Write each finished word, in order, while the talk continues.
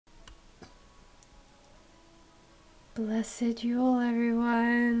Blessed Yule,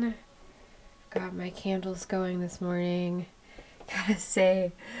 everyone. Got my candles going this morning. Gotta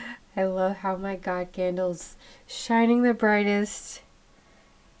say, I love how my God candle's shining the brightest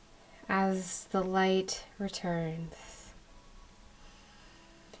as the light returns.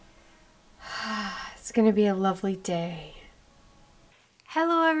 It's gonna be a lovely day.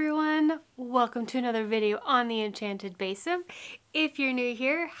 Hello everyone, welcome to another video on the Enchanted Besom. If you're new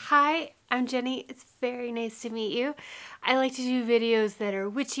here, hi, I'm Jenny. It's very nice to meet you. I like to do videos that are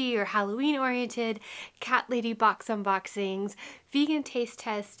witchy or Halloween oriented, cat lady box unboxings, vegan taste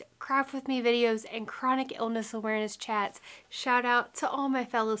test, craft with me videos, and chronic illness awareness chats. Shout out to all my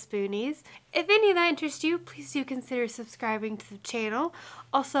fellow spoonies. If any of that interests you, please do consider subscribing to the channel.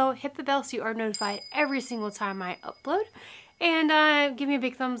 Also, hit the bell so you are notified every single time I upload. And give me a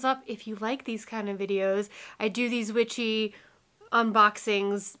big thumbs up if you like these kind of videos. I do these witchy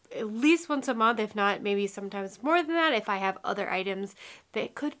unboxings at least once a month, if not maybe sometimes more than that if I have other items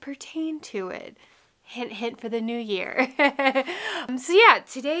that could pertain to it. Hint, hint for the new year. So yeah,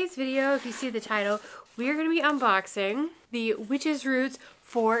 today's video, if you see the title, we are going to be unboxing the Witch's Roots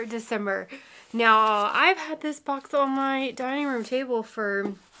for December. Now, I've had this box on my dining room table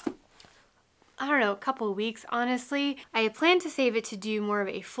for I don't know, a couple of weeks, honestly. I had planned to save it to do more of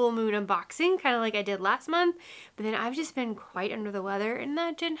a full moon unboxing, kind of like I did last month, but then I've just been quite under the weather and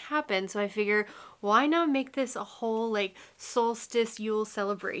that didn't happen. So I figure, why not make this a whole like solstice Yule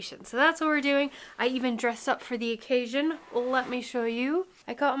celebration? So that's what we're doing. I even dressed up for the occasion. Let me show you.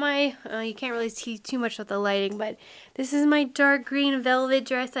 I got my, you can't really see too much with the lighting, but this is my dark green velvet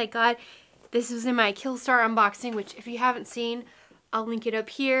dress I got. This was in my Killstar unboxing, which if you haven't seen, I'll link it up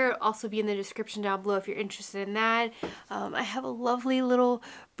here, also be in the description down below if you're interested in that. I have a lovely little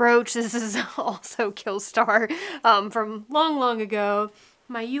brooch. This is also Killstar from long ago.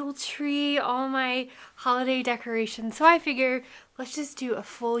 My Yule tree, all my holiday decorations. So I figure let's just do a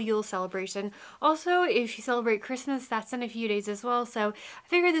full Yule celebration. Also, if you celebrate Christmas, that's in a few days as well. So I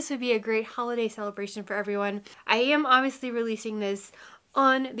figured this would be a great holiday celebration for everyone. I am obviously releasing this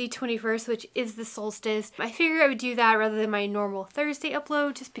on the 21st, which is the solstice. I figured I would do that rather than my normal Thursday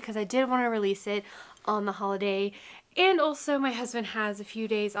upload just because I did want to release it on the holiday. And also my husband has a few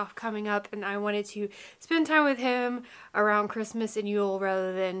days off coming up and I wanted to spend time with him around Christmas and Yule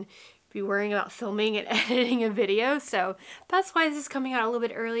rather than be worrying about filming and editing a video. So that's why this is coming out a little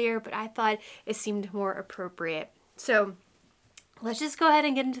bit earlier, but I thought it seemed more appropriate. So let's just go ahead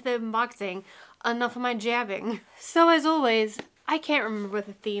and get into the unboxing. Enough of my jabbing. So as always, I can't remember what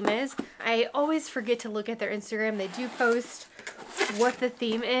the theme is. I always forget to look at their Instagram. They do post what the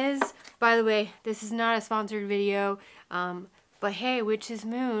theme is. By the way, this is not a sponsored video, but hey, Witch's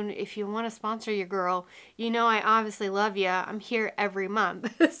Moon, if you want to sponsor your girl, you know I obviously love ya. I'm here every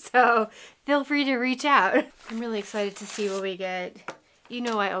month, so feel free to reach out. I'm really excited to see what we get. You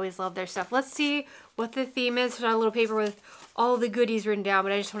know I always love their stuff. Let's see what the theme is. There's a little paper with all the goodies written down,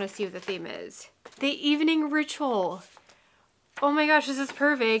 but I just want to see what the theme is. The evening ritual. Oh my gosh, this is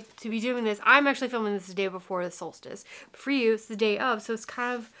perfect to be doing this. I'm actually filming this the day before the solstice. But for you, it's the day of, so it's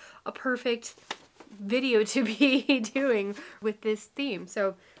kind of a perfect video to be doing with this theme.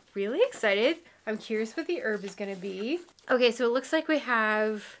 So really excited. I'm curious what the herb is going to be. Okay, so it looks like we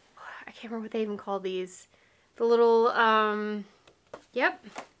have, I can't remember what they even call these. The little, yep.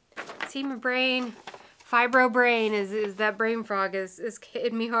 See my brain. Fibro brain is that brain frog is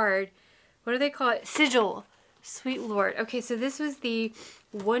hitting me hard. What do they call it? Sigil. Sweet Lord. Okay, so this was the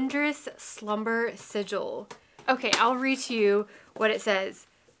Wondrous Slumber Sigil. Okay, I'll read to you what it says.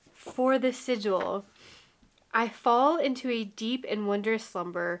 For the sigil, I fall into a deep and wondrous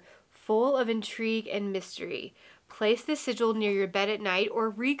slumber, full of intrigue and mystery. Place the sigil near your bed at night or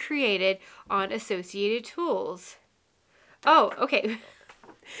recreate it on associated tools. Oh, okay.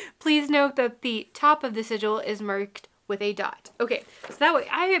 Please note that the top of the sigil is marked with a dot. Okay, so that way,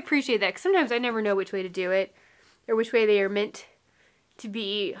 I appreciate that because sometimes I never know which way to do it or which way they are meant to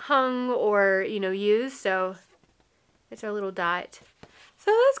be hung or, you know, used. So it's our little dot.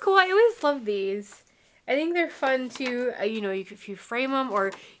 So that's cool. I always love these. I think they're fun to, you know, if you frame them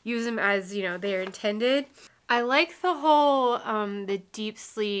or use them as, you know, they're intended. I like the whole, the deep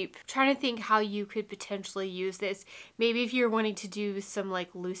sleep. I'm trying to think how you could potentially use this. Maybe if you're wanting to do some like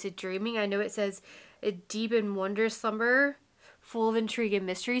lucid dreaming. I know it says a deep and wondrous slumber, full of intrigue and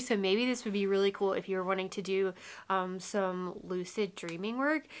mystery. So maybe this would be really cool if you're wanting to do some lucid dreaming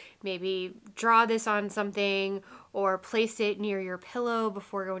work. Maybe draw this on something or place it near your pillow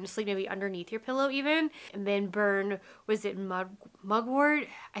before going to sleep, maybe underneath your pillow even. And then burn, was it mugwort?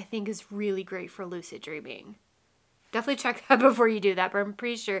 I think is really great for lucid dreaming. Definitely check that before you do that, but I'm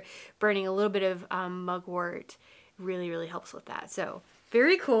pretty sure burning a little bit of mugwort really helps with that. So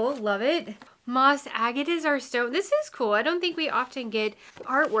very cool, love it. Moss agate is our stone. This is cool. I don't think we often get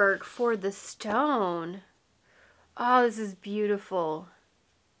artwork for the stone. Oh, this is beautiful.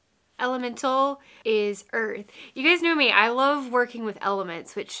 Elemental is earth. You guys know me, I love working with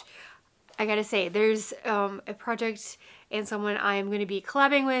elements, which I gotta say, there's a project and someone I'm going to be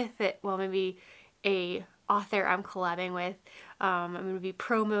collabing with, that, well, maybe a author I'm collabing with. I'm going to be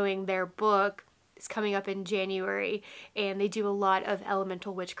promoting their book. It's coming up in January, and they do a lot of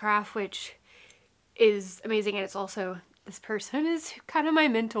elemental witchcraft, which is amazing. And it's also, this person is kind of my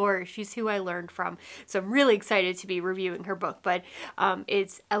mentor. She's who I learned from. So I'm really excited to be reviewing her book. But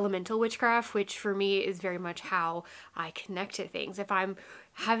it's elemental witchcraft, which for me is very much how I connect to things. If I'm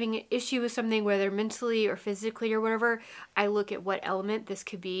having an issue with something, whether mentally or physically or whatever, I look at what element this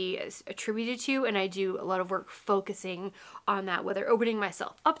could be attributed to, and I do a lot of work focusing on that, whether opening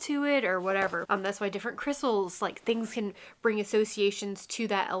myself up to it or whatever. That's why different crystals, like things, can bring associations to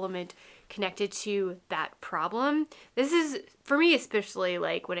that element connected to that problem. This is, for me especially,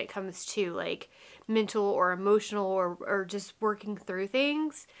 like when it comes to like mental or emotional or just working through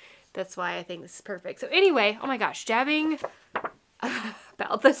things. That's why I think this is perfect. So anyway, oh my gosh, jabbing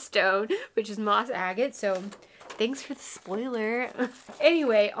about the stone, which is moss agate. So thanks for the spoiler.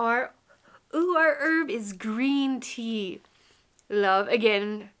 Anyway, our herb is green tea. Love,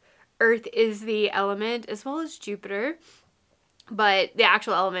 again, earth is the element as well as Jupiter. But the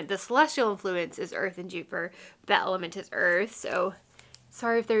actual element, the celestial influence, is earth and Jupiter. That element is earth. So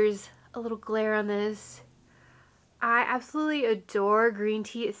sorry if there's a little glare on this. I absolutely adore green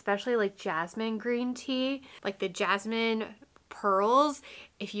tea, especially like jasmine green tea. Like the jasmine pearls.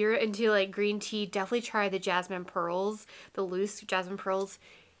 If you're into like green tea, definitely try the jasmine pearls, the loose jasmine pearls.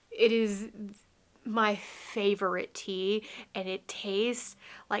 It is my favorite tea, and it tastes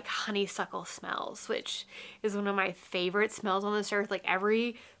like honeysuckle smells, which is one of my favorite smells on this earth. Like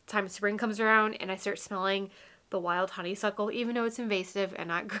every time spring comes around and I start smelling the wild honeysuckle, even though it's invasive and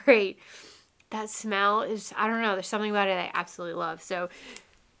not great, that smell is, I don't know, there's something about it I absolutely love. So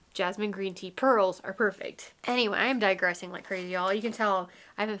jasmine green tea pearls are perfect. Anyway, I'm digressing like crazy, y'all. You can tell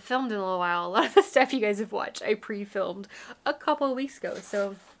I haven't filmed in a little while. A lot of the stuff you guys have watched, I pre-filmed a couple of weeks ago.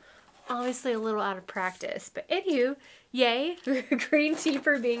 So obviously a little out of practice. But anywho, yay, green tea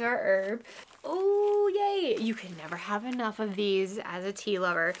for being our herb. Oh, yay. You can never have enough of these as a tea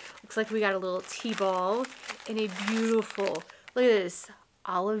lover. Looks like we got a little tea ball in a beautiful, look at this,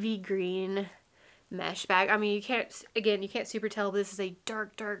 olivey green mesh bag. I mean, you can't super tell, but this is a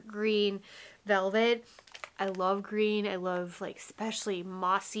dark green velvet. I love green. I love like especially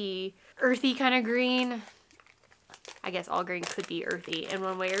mossy, earthy kind of green. I guess all green could be earthy in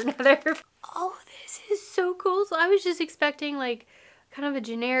one way or another. Oh, this is so cool. So I was just expecting like kind of a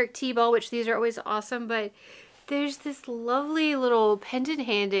generic tea ball, which these are always awesome, but there's this lovely little pendant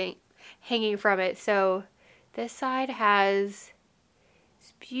hanging from it. So this side has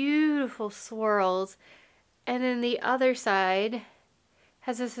beautiful swirls, and then the other side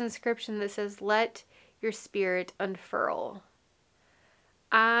has this inscription that says, "Let your spirit unfurl."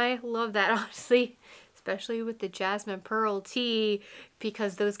 I love that, honestly, especially with the jasmine pearl tea,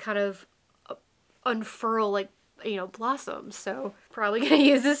 because those kind of unfurl like, you know, blossoms. So probably gonna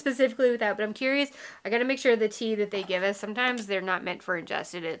use this specifically with that, but I'm curious. I gotta make sure the tea that they give us, sometimes they're not meant for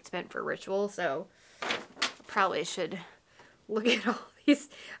ingested, it's meant for ritual, so I probably should look at all these.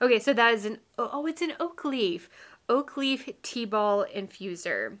 Okay, so that is it's an oak leaf tea ball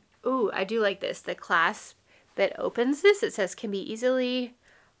infuser. Ooh, I do like this. The clasp that opens this, it says can be easily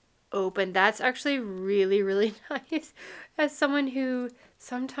opened. That's actually really nice. As someone who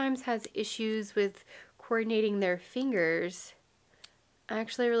sometimes has issues with coordinating their fingers, I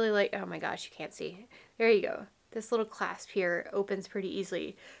actually really like, oh my gosh, you can't see. There you go. This little clasp here opens pretty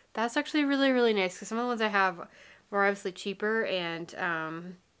easily. That's actually really nice, because some of the ones I have are obviously cheaper, and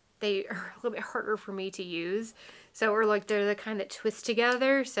they are a little bit harder for me to use. So, or like they're the kind that twist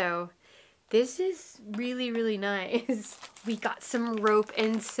together. So this is really nice. We got some rope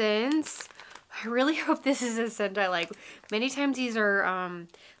incense. I really hope this is a scent I like. Many times these are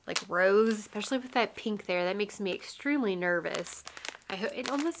like rose, especially with that pink there. That makes me extremely nervous. I hope it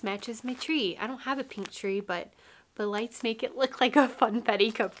almost matches my tree. I don't have a pink tree, but the lights make it look like a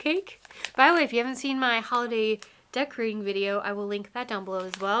funfetti cupcake. By the way, if you haven't seen my holiday decorating video, I will link that down below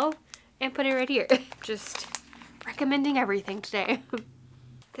as well, and put it right here. Just recommending everything today.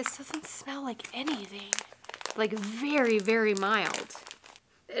 This doesn't smell like anything. Like very mild.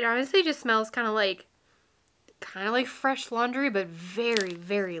 It honestly just smells kind of like fresh laundry, but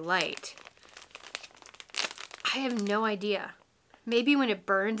very light. I have no idea. Maybe when it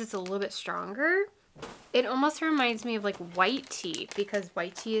burns it's a little bit stronger. It almost reminds me of like white tea because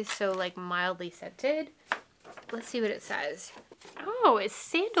white tea is so like mildly scented. Let's see what it says. Oh, it's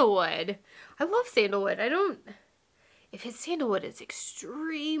sandalwood. I love sandalwood. If it's sandalwood, it's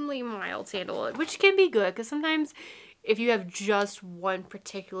extremely mild sandalwood, which can be good because sometimes if you have just one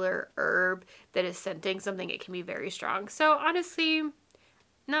particular herb that is scenting something, it can be very strong. So honestly,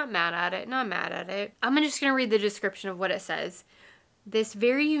 not mad at it, not mad at it. I'm just gonna read the description of what it says. This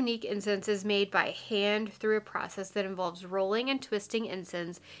very unique incense is made by hand through a process that involves rolling and twisting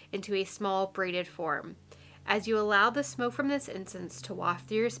incense into a small braided form. As you allow the smoke from this incense to waft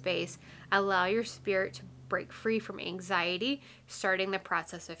through your space, allow your spirit to break free from anxiety, starting the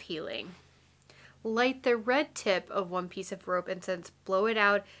process of healing. Light the red tip of one piece of rope incense, blow it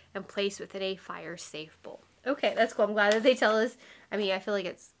out, and place within a fire-safe bowl. Okay, that's cool. I'm glad that they tell us. I mean, I feel like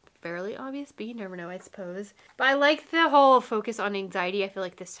it's fairly obvious, but you never know, I suppose. But I like the whole focus on anxiety. I feel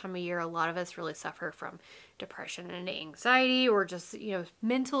like this time of year, a lot of us really suffer from depression and anxiety, or just, you know,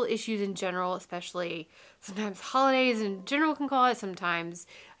 mental issues in general, especially sometimes holidays in general can cause it. Sometimes,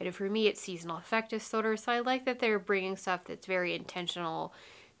 I know for me, it's seasonal affective disorder. So I like that they're bringing stuff that's very intentional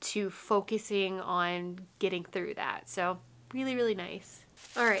to focusing on getting through that. So really, really nice.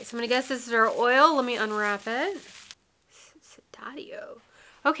 All right, so I'm gonna guess this is our oil. Let me unwrap it. Sedatio.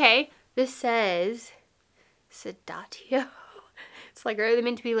 Okay, this says sedatio. It's like, are they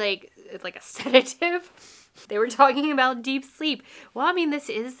meant to be like, it's like a sedative? They were talking about deep sleep. Well, I mean, this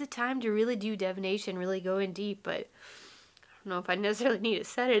is the time to really do divination, really go in deep, but I don't know if I necessarily need a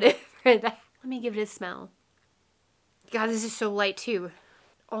sedative for that. Let me give it a smell. God, this is so light too.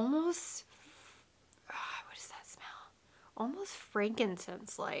 Almost, what does that smell? Almost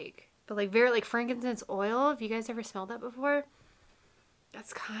frankincense-like, but like very like frankincense oil. Have you guys ever smelled that before?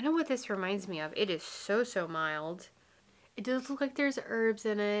 That's kind of what this reminds me of. It is so, so mild. It does look like there's herbs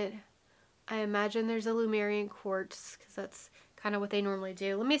in it. I imagine there's a Lumerian quartz because that's kind of what they normally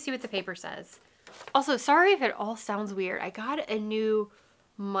do. Let me see what the paper says. Also, sorry if it all sounds weird. I got a new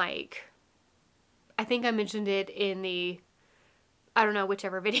mic. I think I mentioned it in the, I don't know,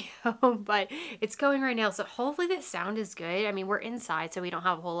 whichever video, but it's going right now. So hopefully the sound is good. I mean, we're inside, so we don't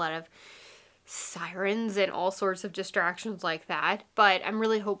have a whole lot of sirens and all sorts of distractions like that, but I'm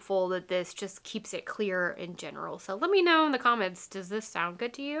really hopeful that this just keeps it clear in general. So let me know in the comments, does this sound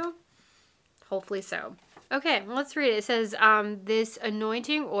good to you? Hopefully so. Okay, let's read it. It says, this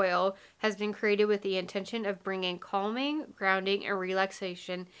anointing oil has been created with the intention of bringing calming, grounding, and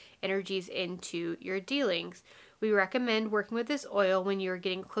relaxation energies into your dealings. We recommend working with this oil when you are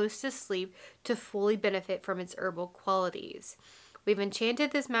getting close to sleep to fully benefit from its herbal qualities. We've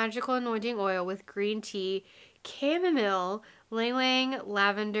enchanted this magical anointing oil with green tea, chamomile, ylang-ylang,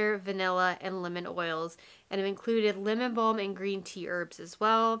 lavender, vanilla, and lemon oils, and have included lemon balm and green tea herbs as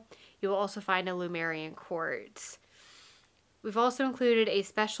well. You will also find a Lumerian quartz. We've also included a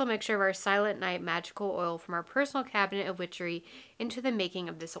special mixture of our Silent Night magical oil from our personal cabinet of witchery into the making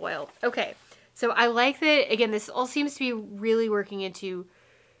of this oil. Okay, so I like that, again, this all seems to be really working into,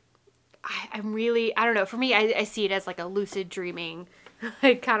 I don't know, for me, I see it as like a lucid dreaming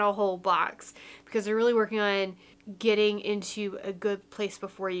kind of whole box, because they're really working on getting into a good place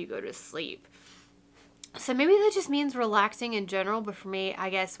before you go to sleep. So maybe that just means relaxing in general, but for me, I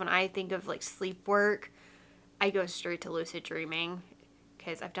guess when I think of like sleep work, I go straight to lucid dreaming,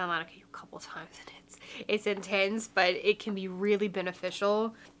 because I've done that a couple times and it's intense, but it can be really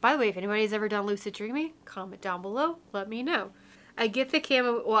beneficial. By the way, if anybody's ever done lucid dreaming, comment down below, let me know. I get the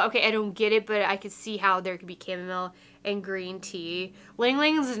chamomile, well, okay, I don't get it, but I could see how there could be chamomile and green tea.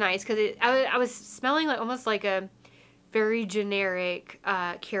 Ylang-ylang is nice because I was smelling like almost like a very generic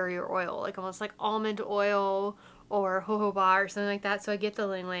carrier oil, like almost like almond oil or jojoba or something like that. So I get the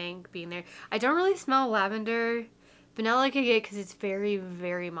ylang-ylang being there. I don't really smell lavender. Vanilla I could get because it's very,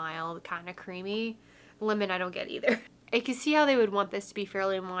 very mild, kind of creamy. Lemon I don't get either. I can see how they would want this to be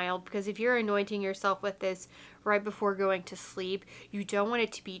fairly mild, because if you're anointing yourself with this right before going to sleep, you don't want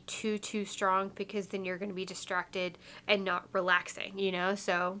it to be too strong, because then you're going to be distracted and not relaxing, you know?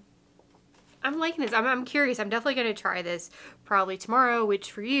 So I'm liking this. I'm curious. I'm definitely going to try this probably tomorrow,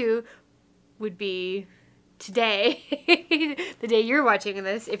 which for you would be today, the day you're watching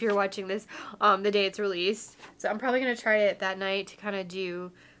this, if you're watching this, the day it's released. So I'm probably going to try it that night to kind of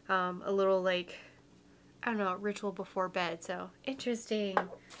do a little like, I don't know, ritual before bed. So interesting.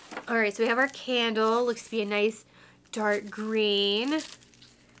 All right, so we have our candle. Looks to be a nice dark green.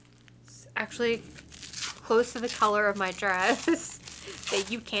 It's actually close to the color of my dress.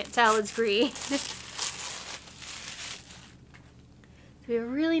 That you can't tell it's green. So we have a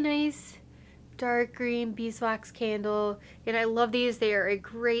really nice dark green beeswax candle. And I love these. They are a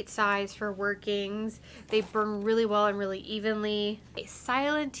great size for workings. They burn really well and really evenly. A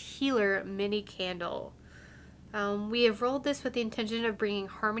silent healer mini candle. We have rolled this with the intention of bringing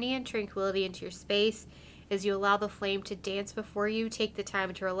harmony and tranquility into your space. As you allow the flame to dance before you, take the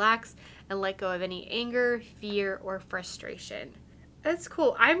time to relax and let go of any anger, fear, or frustration. That's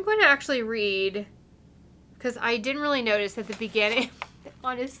cool. I'm going to actually read, because I didn't really notice at the beginning.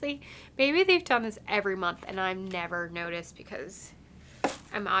 Honestly, maybe they've done this every month and I've never noticed because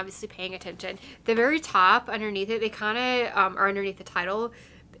I'm obviously paying attention. The very top underneath it, they kind of are underneath the title.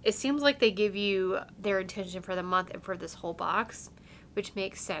 It seems like they give you their intention for the month and for this whole box, which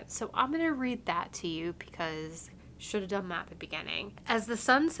makes sense. So I'm going to read that to you because should have done that at the beginning. As the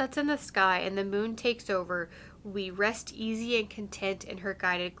sun sets in the sky and the moon takes over, we rest easy and content in her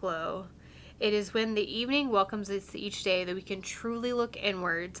guided glow. It is when the evening welcomes us each day that we can truly look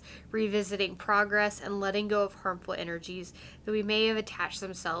inwards, revisiting progress and letting go of harmful energies that we may have attached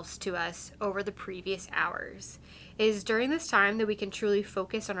themselves to us over the previous hours. It is during this time that we can truly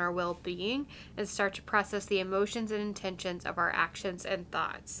focus on our well-being and start to process the emotions and intentions of our actions and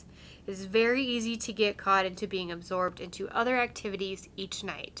thoughts. It is very easy to get caught into being absorbed into other activities each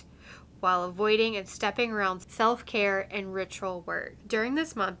night, while avoiding and stepping around self-care and ritual work. During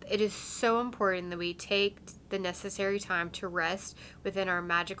this month, it is so important that we take the necessary time to rest within our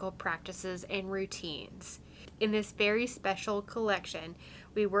magical practices and routines. In this very special collection,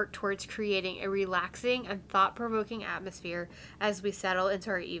 we work towards creating a relaxing and thought-provoking atmosphere as we settle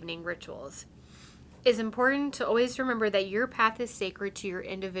into our evening rituals. It's important to always remember that your path is sacred to your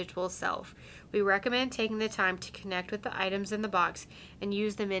individual self. We recommend taking the time to connect with the items in the box and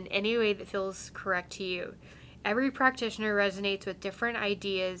use them in any way that feels correct to you. Every practitioner resonates with different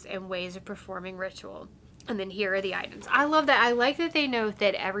ideas and ways of performing ritual. And then here are the items. I love that. I like that they know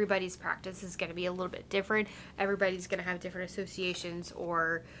that everybody's practice is going to be a little bit different. Everybody's going to have different associations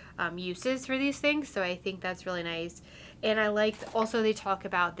or uses for these things. So I think that's really nice. And I like also they talk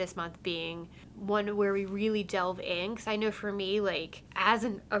about this month being one where we really delve in. Because I know for me, like as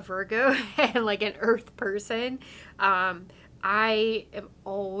a Virgo and like an earth person, I am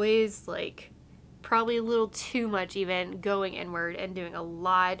always like probably a little too much even going inward and doing a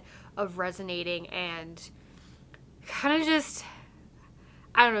lot of resonating and kind of just,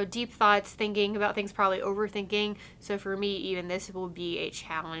 I don't know, deep thoughts, thinking about things, probably overthinking. So for me, even this will be a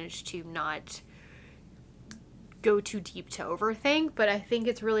challenge to not go too deep to overthink, but I think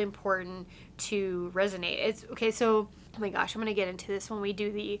it's really important to resonate. It's okay. So, oh my gosh, I'm going to get into this when we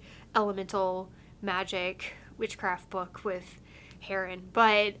do the elemental magic witchcraft book with Heron,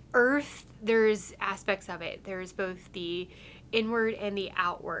 but earth, there's aspects of it. There's both the inward and the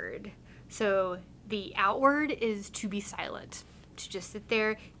outward. So the outward is to be silent, to just sit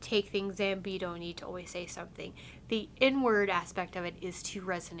there, take things in, but you don't need to always say something. The inward aspect of it is to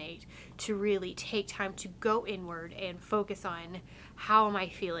resonate, to really take time to go inward and focus on how am I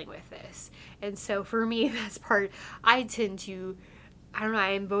feeling with this. And so for me, that's part, I tend to, I don't know,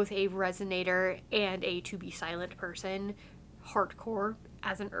 I am both a resonator and a to be silent person, hardcore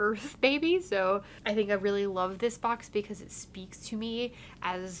as an earth baby. So I think I really love this box because it speaks to me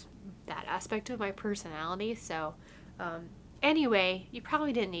as that aspect of my personality. So anyway, you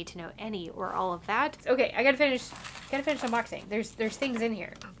probably didn't need to know any or all of that. Okay, I gotta finish unboxing. There's things in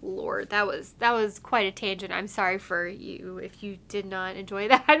here. Lord, that was quite a tangent. I'm sorry for you if you did not enjoy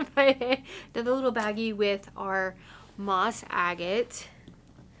that. But the little baggie with our moss agate.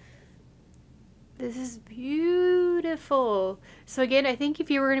 This is beautiful. So again, I think if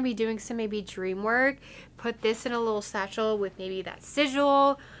you were going to be doing some maybe dream work, put this in a little satchel with maybe that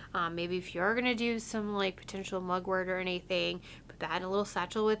sigil. Maybe if you are going to do some like potential mugwort or anything, put that in a little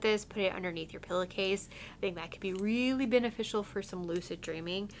satchel with this, put it underneath your pillowcase. I think that could be really beneficial for some lucid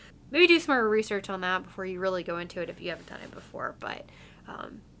dreaming. Maybe do some more research on that before you really go into it if you haven't done it before. But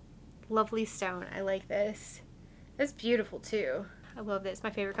lovely stone. I like this. It's beautiful too. I love this.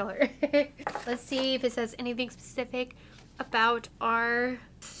 My favorite color. Let's see if it says anything specific about our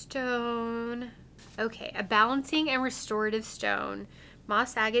stone. Okay, a balancing and restorative stone.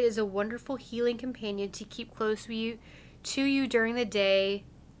 Moss agate is a wonderful healing companion to keep close to you during the day.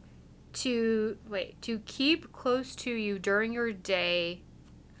 To keep close to you during your day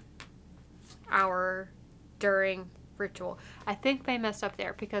hour during ritual. I think they messed up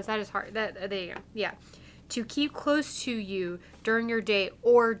there because that is hard. There you go. Yeah. To keep close to you during your day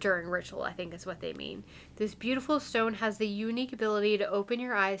or during ritual, I think is what they mean. This beautiful stone has the unique ability to open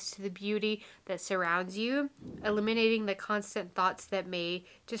your eyes to the beauty that surrounds you, eliminating the constant thoughts that may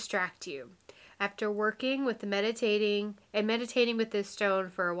distract you. After working with meditating with this stone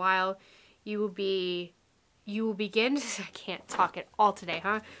for a while, You will begin to, I can't talk at all today,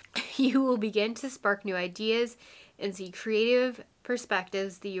 huh? You will begin to spark new ideas and see creative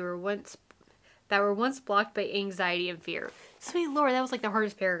perspectives that were once blocked by anxiety and fear. Sweet Lord, that was like the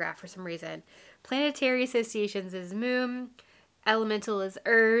hardest paragraph for some reason. Planetary associations is Moon, elemental is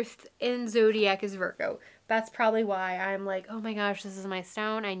Earth, and zodiac is Virgo. That's probably why I'm like, oh my gosh, this is my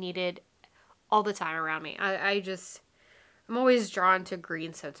stone. I need it all the time around me. I'm always drawn to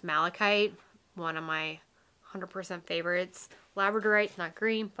green, so it's malachite, one of my 100% favorites. Labradorite's not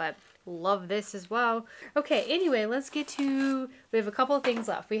green, but love this as well. Okay, anyway, let's get to, we have a couple of things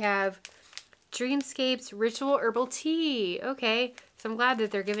left. We have Dreamscapes Ritual Herbal Tea. Okay, so I'm glad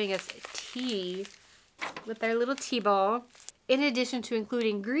that they're giving us tea with their little tea ball. In addition to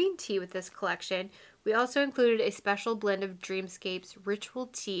including green tea with this collection, we also included a special blend of Dreamscapes Ritual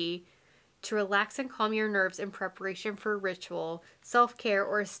Tea to relax and calm your nerves in preparation for a ritual, self-care,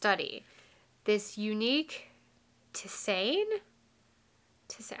 or a study. This unique tisane,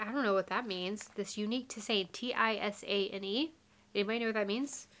 I don't know what that means. This unique tisane, T-I-S-A-N-E. Anybody know what that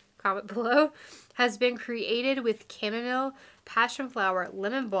means? Comment below. Has been created with chamomile, passion flower,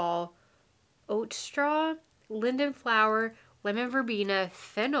 lemon ball, oat straw, linden flower, lemon verbena,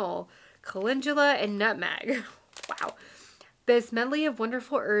 fennel, calendula, and nutmeg. Wow. This medley of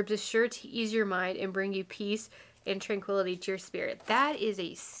wonderful herbs is sure to ease your mind and bring you peace and tranquility to your spirit. That is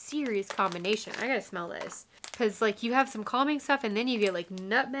a serious combination. I gotta smell this. Because, like, you have some calming stuff, and then you get, like,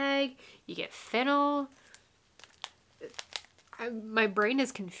 nutmeg, you get fennel. My brain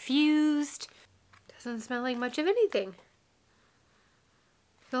is confused. Doesn't smell like much of anything.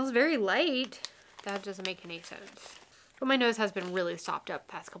 Smells very light. That doesn't make any sense. But my nose has been really stopped up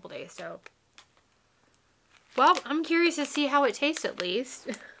the past couple days, so. Well, I'm curious to see how it tastes at least.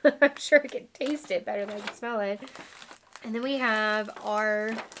 I'm sure I can taste it better than I can smell it. And then we have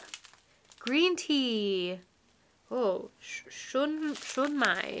our green tea. Oh,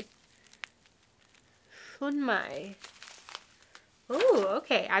 shunmai. Shunmai. Oh,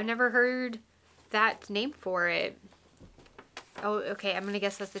 okay. I've never heard that name for it. Oh, okay. I'm going to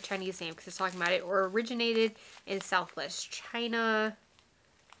guess that's the Chinese name because it's talking about it. Or originated in Southwest China.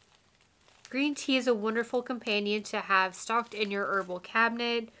 Green tea is a wonderful companion to have stocked in your herbal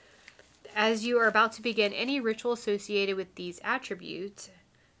cabinet. As you are about to begin any ritual associated with these attributes,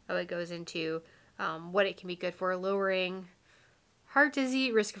 it goes into what it can be good for, lowering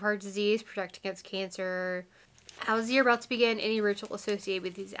risk of heart disease, protect against cancer. As you're about to begin any ritual associated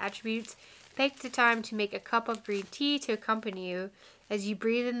with these attributes, take the time to make a cup of green tea to accompany you as you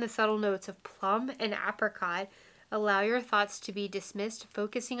breathe in the subtle notes of plum and apricot. Allow your thoughts to be dismissed,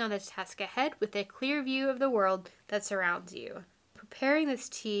 focusing on the task ahead with a clear view of the world that surrounds you. Preparing this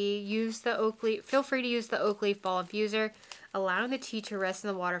tea, feel free to use the oak leaf ball infuser, allowing the tea to rest in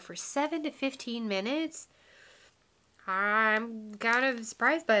the water for 7 to 15 minutes. I'm kind of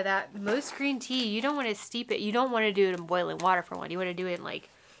surprised by that. Most green tea, you don't want to steep it. You don't want to do it in boiling water for one. You want to do it in like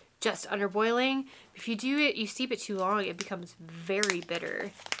just under boiling. If you do it, you steep it too long, it becomes very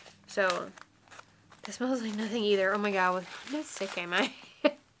bitter. So this smells like nothing either. Oh my god, I'm not sick, am I?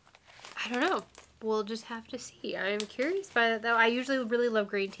 I don't know. We'll just have to see. I'm curious by that though. I usually really love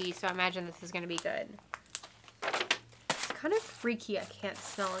green tea, so I imagine this is going to be good. It's kind of freaky. I can't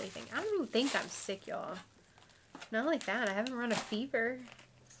smell anything. I don't even think I'm sick, y'all. Not like that. I haven't run a fever.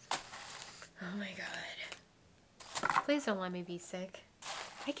 Oh my god. Please don't let me be sick.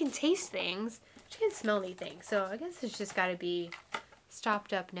 I can taste things. I can't smell anything. So I guess it's just got to be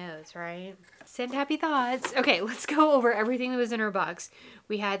stopped up nose, right? Send happy thoughts. Okay, let's go over everything that was in our box.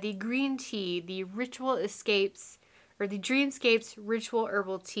 We had the green tea, the Dreamscapes Ritual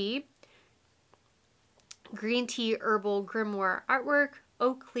Herbal Tea, green tea herbal grimoire artwork,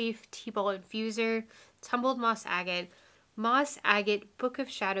 oak leaf tea ball infuser, tumbled moss agate Book of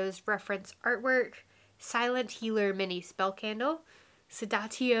Shadows reference artwork, silent healer mini spell candle,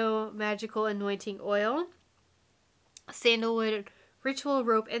 sedatio magical anointing oil, sandalwood ritual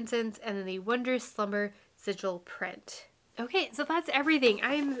rope incense, and then the wondrous slumber sigil print. Okay, so that's everything.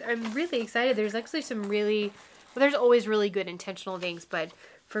 I'm really excited. There's actually some really, well, there's always really good intentional things, but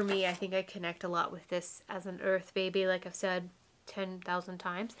for me, I think I connect a lot with this as an earth baby, like I've said 10,000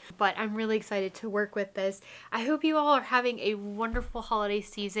 times, but I'm really excited to work with this. I hope you all are having a wonderful holiday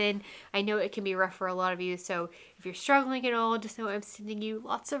season. I know it can be rough for a lot of you, so if you're struggling at all, just know I'm sending you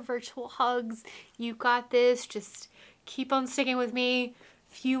lots of virtual hugs. You got this. Just keep on sticking with me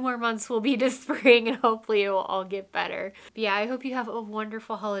few more months will be to spring and hopefully it will all get better. But yeah, I hope you have a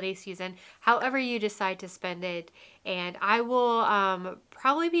wonderful holiday season, however you decide to spend it. And I will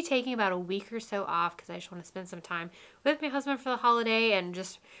probably be taking about a week or so off because I just want to spend some time with my husband for the holiday and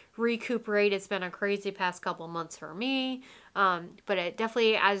just recuperate. It's been a crazy past couple months for me. But it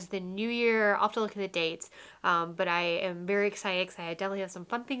definitely, as the new year, I'll have to look at the dates. But I am very excited because I definitely have some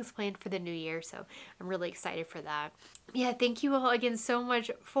fun things planned for the new year. So I'm really excited for that. Yeah, thank you all again so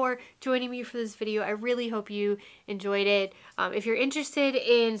much for joining me for this video. I really hope you enjoyed it. If you're interested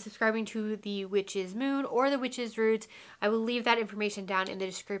in subscribing to the Witch's Moon or the Witch's Roots, I will leave that information down in the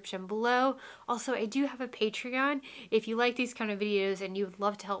description below. Also, I do have a Patreon. If you like these kind of videos and you would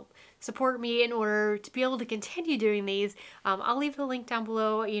love to help support me in order to be able to continue doing these, I'll leave the link down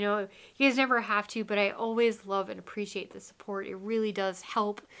below. You know, you guys never have to, but I always love and appreciate the support. It really does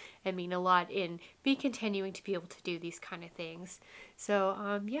help and mean a lot in me continuing to be able to do these kind of things.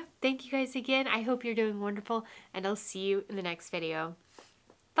 So yeah, thank you guys again. I hope you're doing wonderful, and I'll see you in the next video.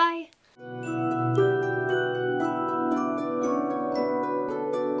 Bye!